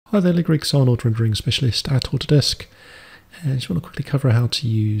Hi there, Ligrick's Arnold rendering specialist at Autodesk. And I just want to quickly cover how to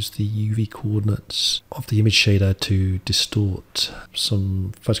use the UV coordinates of the image shader to distort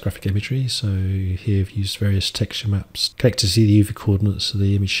some photographic imagery. So here I've used various texture maps connected to the UV coordinates of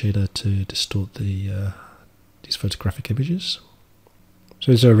the image shader to distort these photographic images.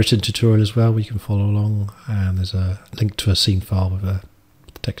 So there's a written tutorial as well where you can follow along, and there's a link to a scene file with the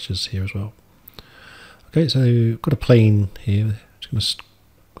textures here as well. Okay, so I've got a plane here. I'm just going to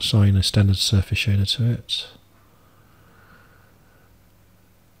assign a standard surface shader to it.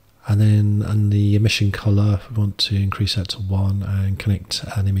 And then on the emission color, we want to increase that to 1 and connect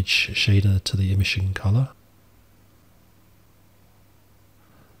an image shader to the emission color.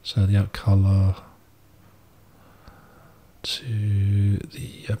 So the out color to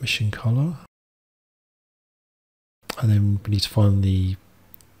the emission color. And then we need to find the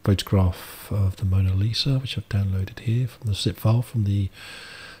photograph of the Mona Lisa, which I've downloaded here from the zip file from the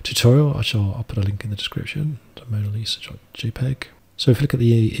tutorial, which I'll put a link in the description, to Mona Lisa.jpg. So if you look at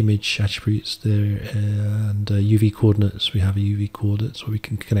the image attributes there and UV coordinates, we have a UV coordinates where we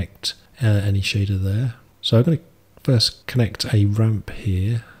can connect any shader there. So I'm going to first connect a ramp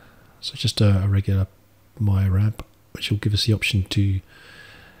here. So just a regular Maya ramp, which will give us the option to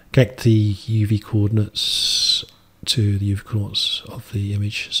connect the UV coordinates to the UV coordinates of the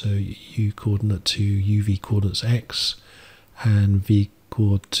image. So U coordinate to UV coordinates X and V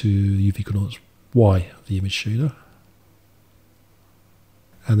coord to UV coordinates Y of the image shader.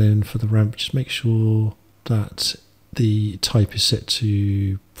 And then for the ramp, just make sure that the type is set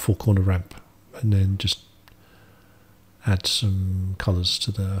to 4-corner ramp, and then just add some colours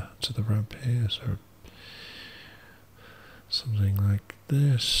to the ramp here. So something like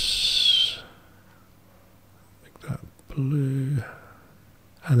this. Make that blue,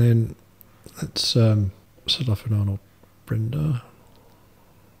 and then let's set off an Arnold render.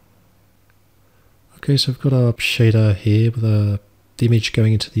 Okay, so I've got our shader here with the image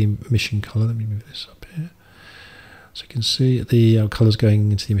going into the emission color. Let me move this up here. So you can see the colors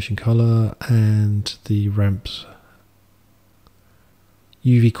going into the emission color, and the ramps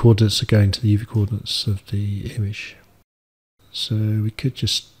UV coordinates are going to the UV coordinates of the image. So we could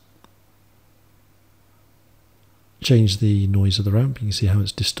just change the noise of the ramp. You can see how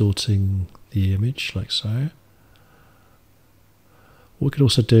it's distorting the image, like so. What we could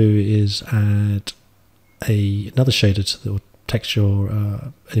also do is add another shader to the texture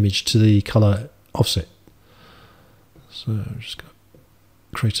or image to the color offset. So I'm just going to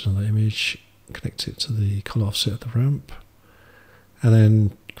create another image, connect it to the color offset of the ramp, and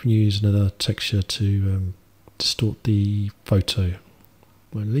then you can use another texture to distort the photo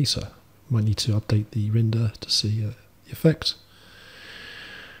Mona Lisa. Might need to update the render to see the effect.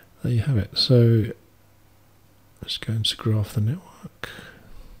 There you have it. So let's go into graph the network,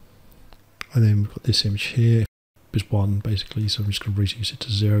 and then we've got this image here. Is 1 basically, so I'm just going to reduce it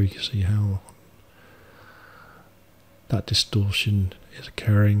to 0. You can see how that distortion is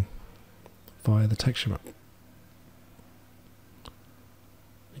occurring via the texture map.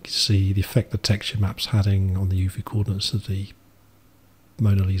 You can see the effect the texture map's having on the UV coordinates of the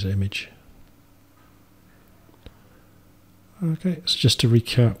Mona Lisa image. Okay, so just to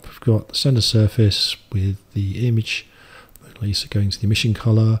recap, we've got the standard surface with the image Mona Lisa going to the emission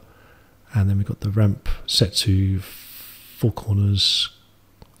color, and then we've got the ramp set to 4 corners,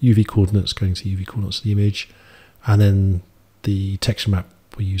 UV coordinates going to UV coordinates of the image, and then the texture map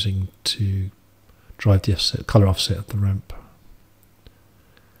we're using to drive the offset, color offset of the ramp,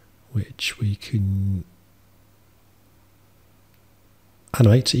 which we can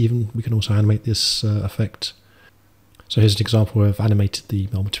animate. Even we can also animate this effect. So here's an example where I've animated the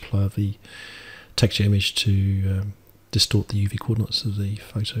multiplier of the texture image to distort the UV coordinates of the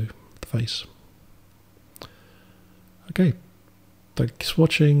photo. Face. Okay, thanks for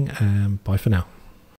watching, and bye for now.